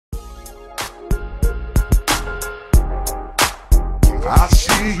I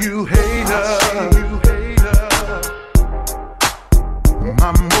see you hater,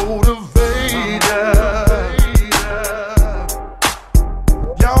 my motivator.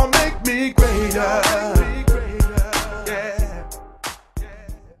 Y'all make me greater. Yeah.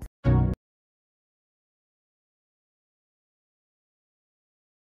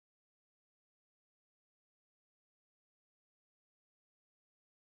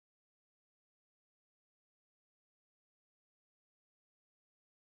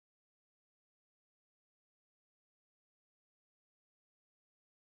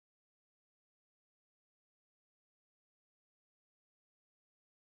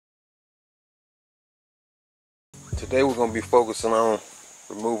 Today we're going to be focusing on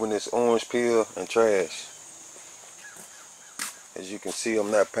removing this orange peel and trash. As you can see, I'm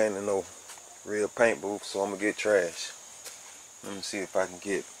not painting no real paint booth, so I'm going to get trash. Let me see if I can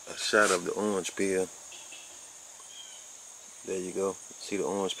get a shot of the orange peel. There you go. See the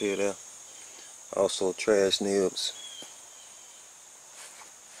orange peel there? Also trash nibs.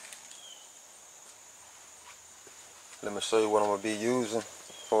 Let me show you what I'm going to be using as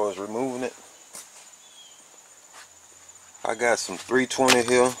far as removing it. I got some 320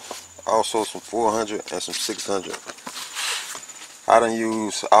 here, also some 400 and some 600. I done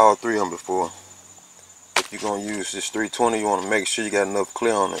used all three of them before. If you're going to use this 320, you want to make sure you got enough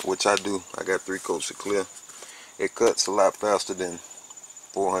clear on it, which I do. I got 3 coats of clear. It cuts a lot faster than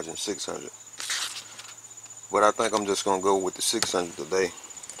 400 and 600. But I think I'm just going to go with the 600 today.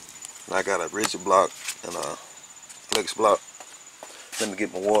 And I got a rigid block and a flex block. Let me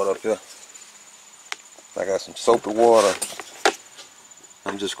get my water up here. I got some soapy water.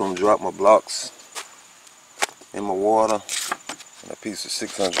 I'm just going to drop my blocks in my water and a piece of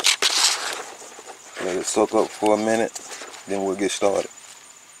 600. Let it soak up for a minute, then we'll get started.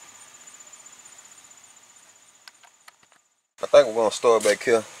 I think we're going to start back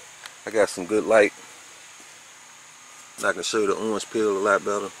here. I got some good light. And I can show you the orange peel a lot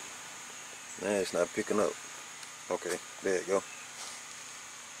better. Man, it's not picking up. Okay, there you go.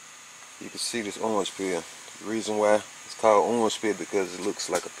 You can see this orange peel. The reason why it's called orange peel because it looks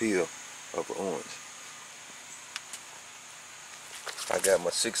like a peel of an orange. I got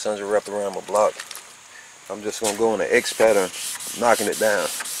my 600 wrapped around my block. I'm just going to go in the X pattern, knocking it down.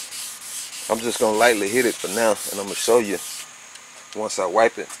 I'm just going to lightly hit it for now, and I'm going to show you once I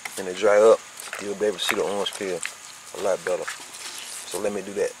wipe it and it dry up, you'll be able to see the orange peel a lot better. So let me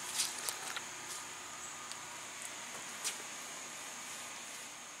do that.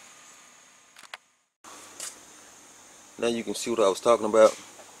 Now you can see what I was talking about.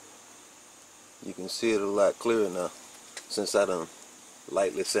 You can see it a lot clearer now since I done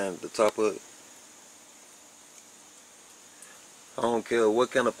lightly sanded the top of it. I don't care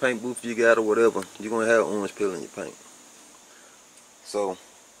what kind of paint booth you got or whatever, you're going to have orange peel in your paint. So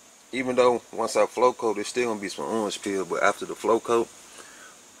even though once I flow coat, there's still going to be some orange peel, but after the flow coat,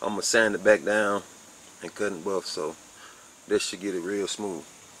 I'm going to sand it back down and cut and buff, so this should get it real smooth.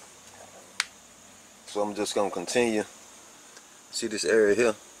 So I'm just going to continue. See this area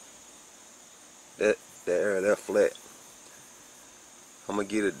here? That area there flat. I'm going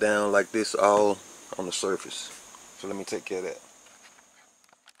to get it down like this all on the surface. So let me take care of that.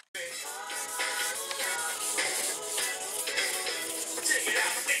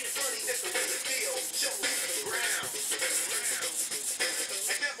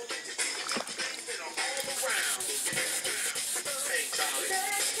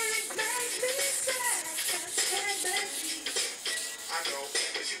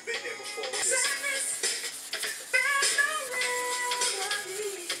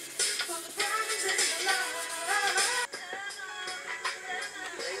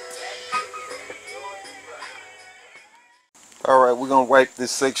 Alright, we're going to wipe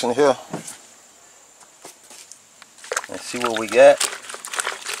this section here and see what we got.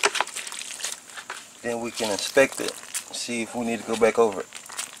 Then we can inspect it, see if we need to go back over it.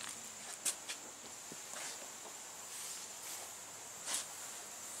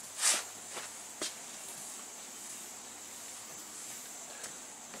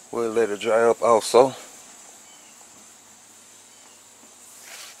 We'll let it dry up also.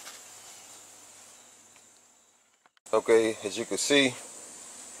 Okay, as you can see,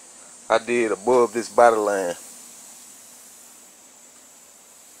 I did above this body line.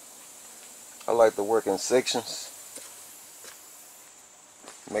 I like to work in sections.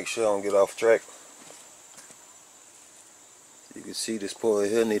 Make sure I don't get off track. You can see this part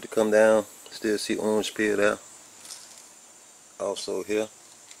here need to come down. Still see orange peel there. Also here.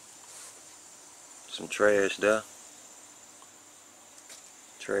 Some trash there.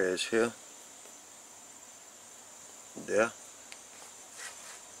 Trash here. There.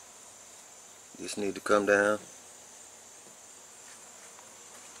 This need to come down.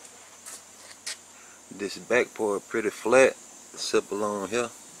 This back part pretty flat. Sip along here.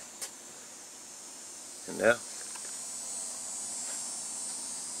 And there.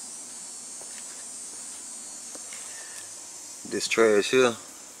 This trash here,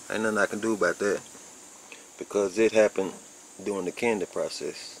 ain't nothing I can do about that, because it happened during the candy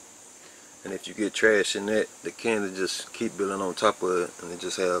process. And if you get trash in that, the candy just keep building on top of it, and it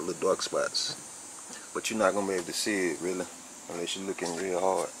just have little dark spots. But you're not gonna be able to see it really unless you're looking real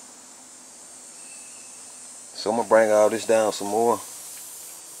hard. So I'm gonna bring all this down some more.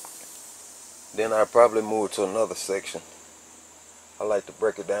 Then I'll probably move to another section. I like to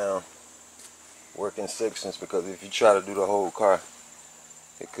break it down, work in sections, because if you try to do the whole car,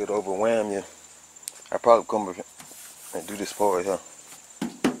 it could overwhelm you. I probably come and do this part here.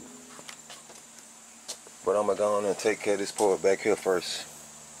 But I'm gonna go on and take care of this part back here first.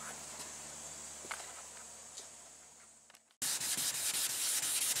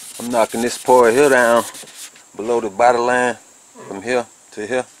 I'm knocking this part here down below the body line from here to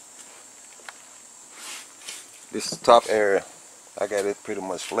here. This top area, I got it pretty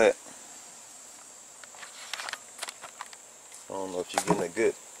much flat. I don't know if you're getting a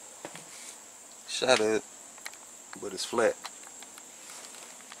good shot of it, but it's flat.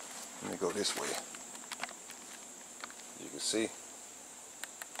 Let me go this way. You can see.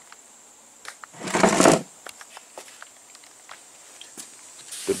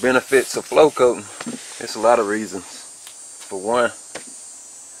 The benefits of flow coating, it's a lot of reasons. For one,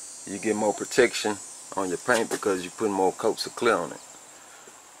 you get more protection on your paint because you put more coats of clear on it.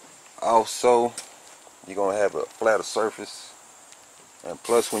 Also, you're going to have a flatter surface. And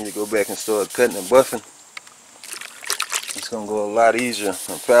plus, when you go back and start cutting and buffing, it's going to go a lot easier and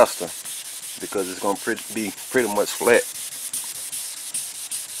faster because it's going to be pretty much flat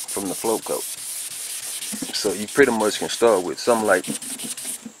from the float coat. So you pretty much can start with something like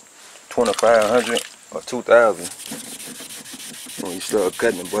 2,500 or 2,000 when you start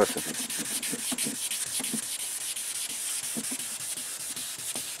cutting and buffing.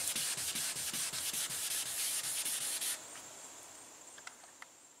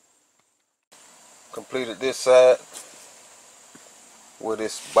 Completed this side with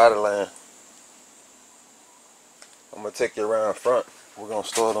this body line. I'm going to take you around front. We're going to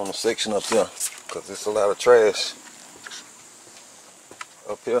start on the section up there because there's a lot of trash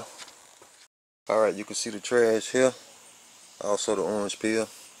up here. Alright, you can see the trash here. Also the orange peel.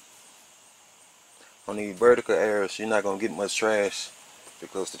 On these vertical areas, you're not going to get much trash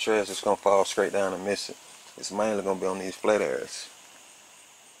because the trash is going to fall straight down and miss it. It's mainly going to be on these flat areas.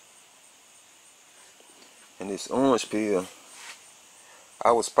 And this orange peel,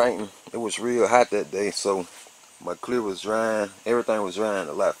 I was painting, it was real hot that day, so my clear was drying, everything was drying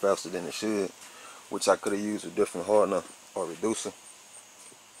a lot faster than it should, which I could have used a different hardener or reducer.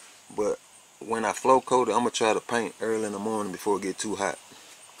 But when I flow coat it, I'm going to try to paint early in the morning before it gets too hot.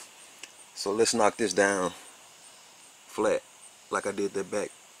 So let's knock this down flat like I did that back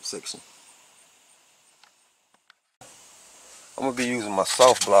section. I'm going to be using my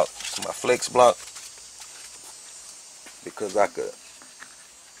soft block, my flex block, because I could,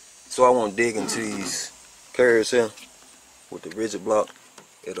 so I won't dig into these curves here with the rigid block.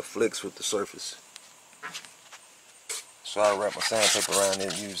 It'll flex with the surface. So I'll wrap my sandpaper around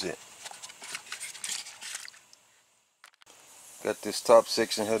it and use it. Got this top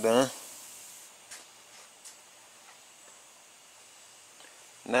section here done.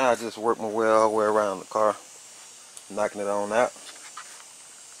 Now I just work my way all the way around the car, knocking it on out.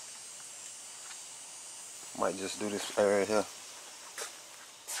 Might just do this area here.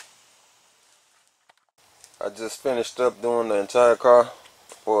 I just finished up doing the entire car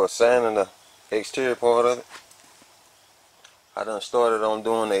for sanding the exterior part of it. I done started on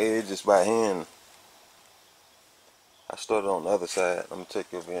doing the edges by hand. I started on the other side. I'm going to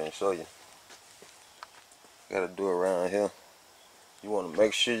take you over here and show you. Got to do it around here. You want to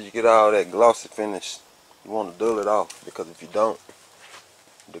make sure you get all that glossy finish. You want to dull it off, because if you don't,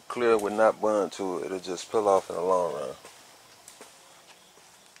 the clear will not bond to it. It'll just peel off in the long run.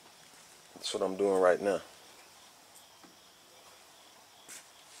 That's what I'm doing right now.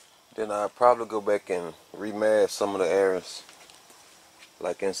 Then I'll probably go back and remask some of the areas,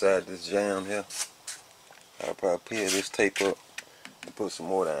 like inside this jam here. I'll probably peel this tape up and put some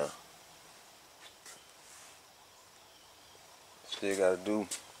more down. Still got to do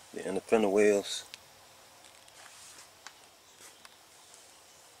the inner fender wells.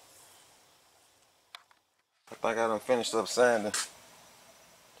 I think I done finished up sanding.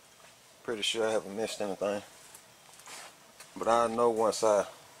 Pretty sure I haven't missed anything. But I know once I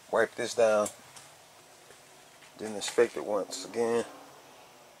wipe this down Then inspect it once again.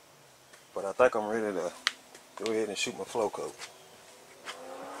 But I think I'm ready to go ahead and shoot my flow coat.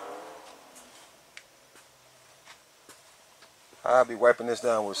 I'll be wiping this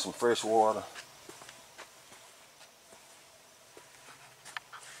down with some fresh water.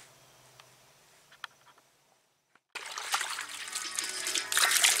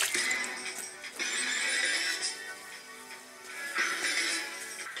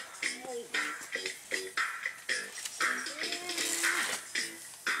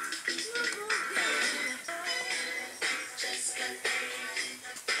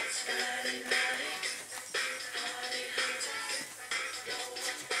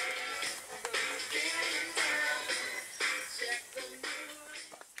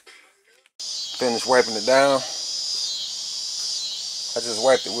 Finished wiping it down. I just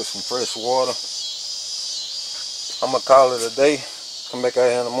wiped it with some fresh water. I'm gonna call it a day. Come back out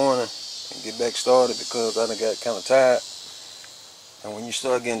here in the morning and get back started because I done got kind of tired. And when you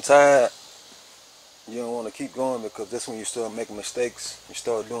start getting tired, you don't want to keep going because that's when you start making mistakes. You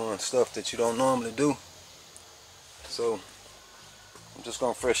start doing stuff that you don't normally do. So I'm just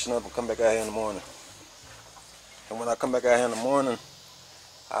gonna freshen up and come back out here in the morning. And when I come back out here in the morning,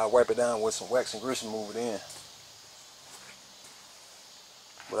 I'll wipe it down with some wax and grease and move it in.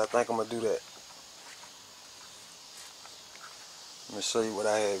 But I think I'm gonna do that. Let me show you what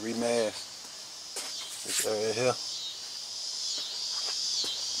I had remasked. This area here.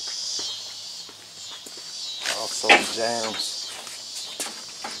 Also jams.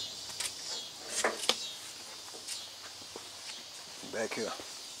 Back here.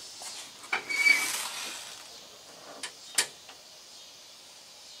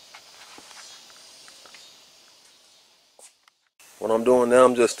 What I'm doing now,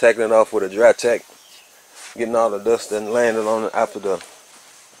 I'm just tacking it off with a dry tack, getting all the dust and landing on it after the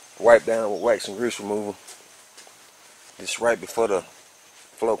wipe down with wax and grease removal. Just right before the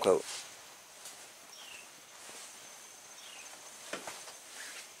flow coat.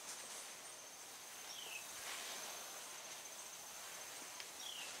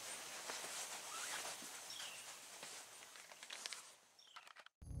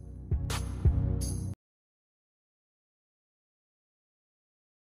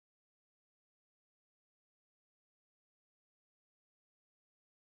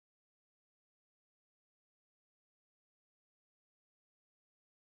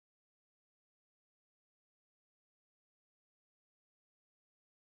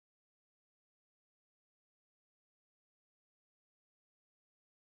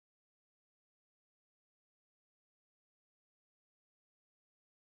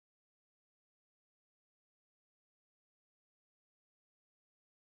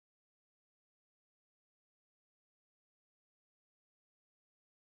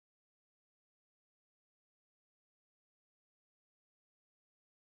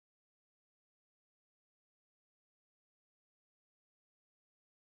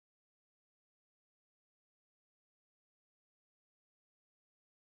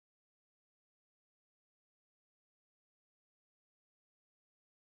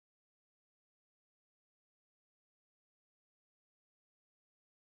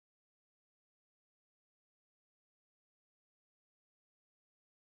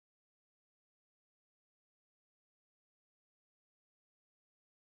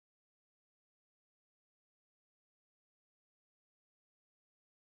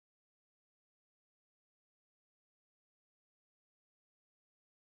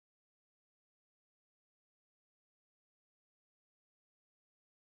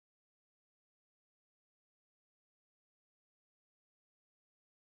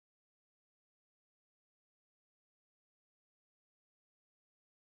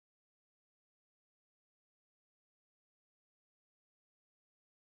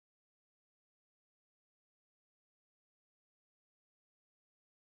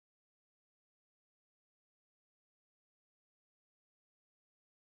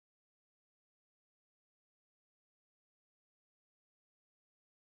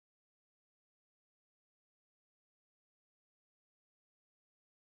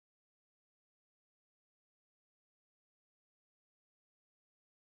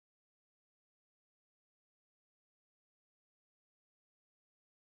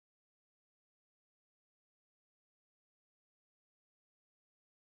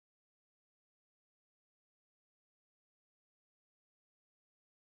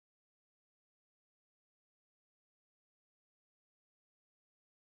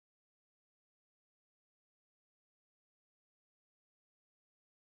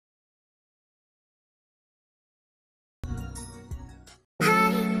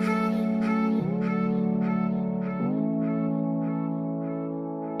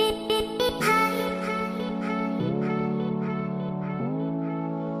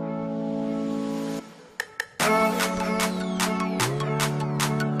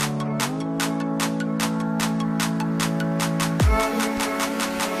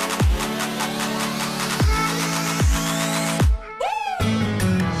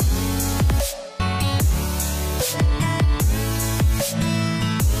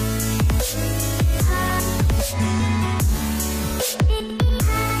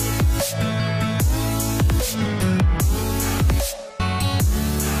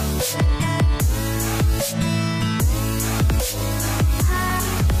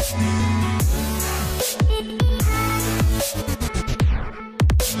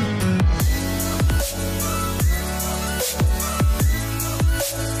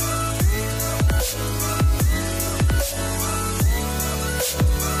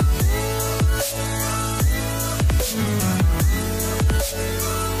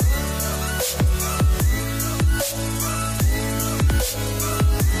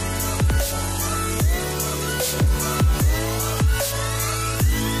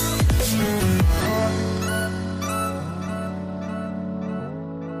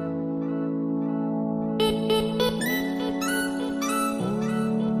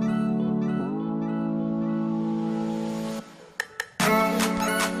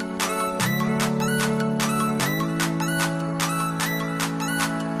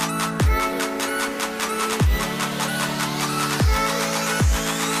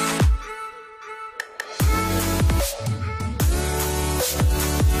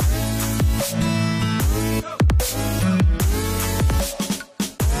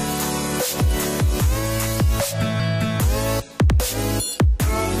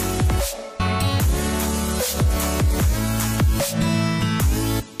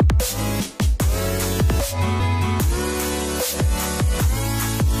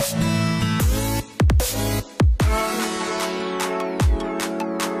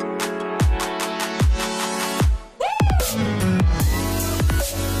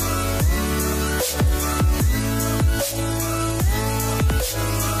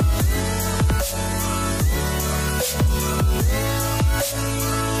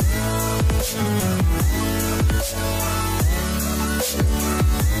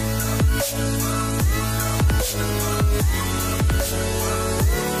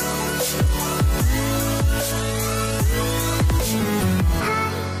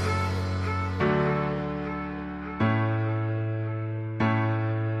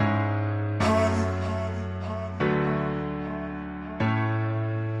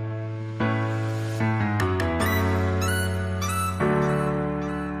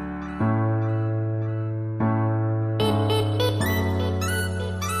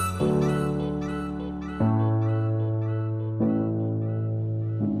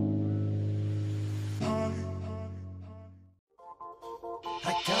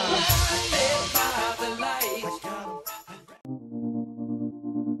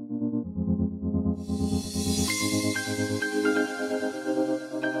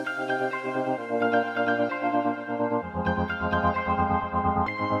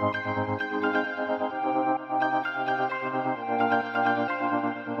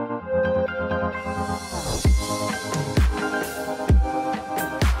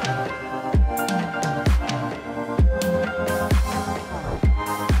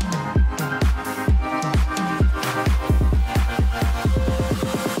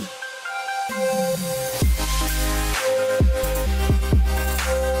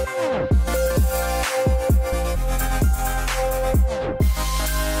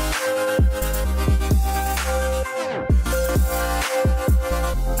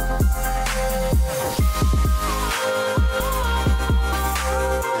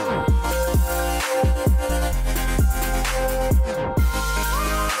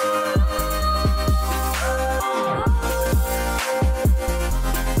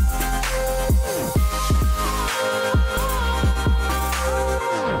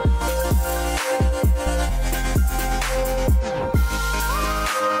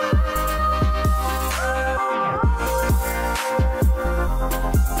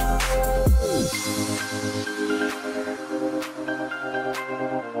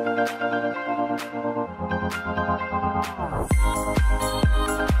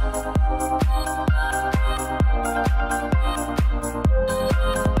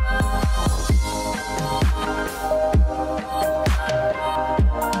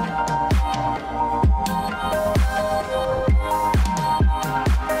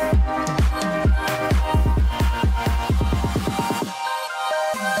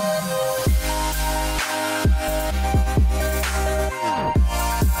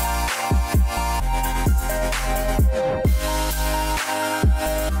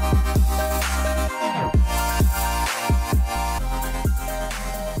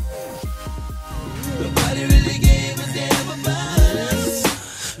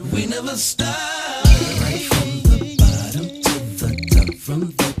 the stars.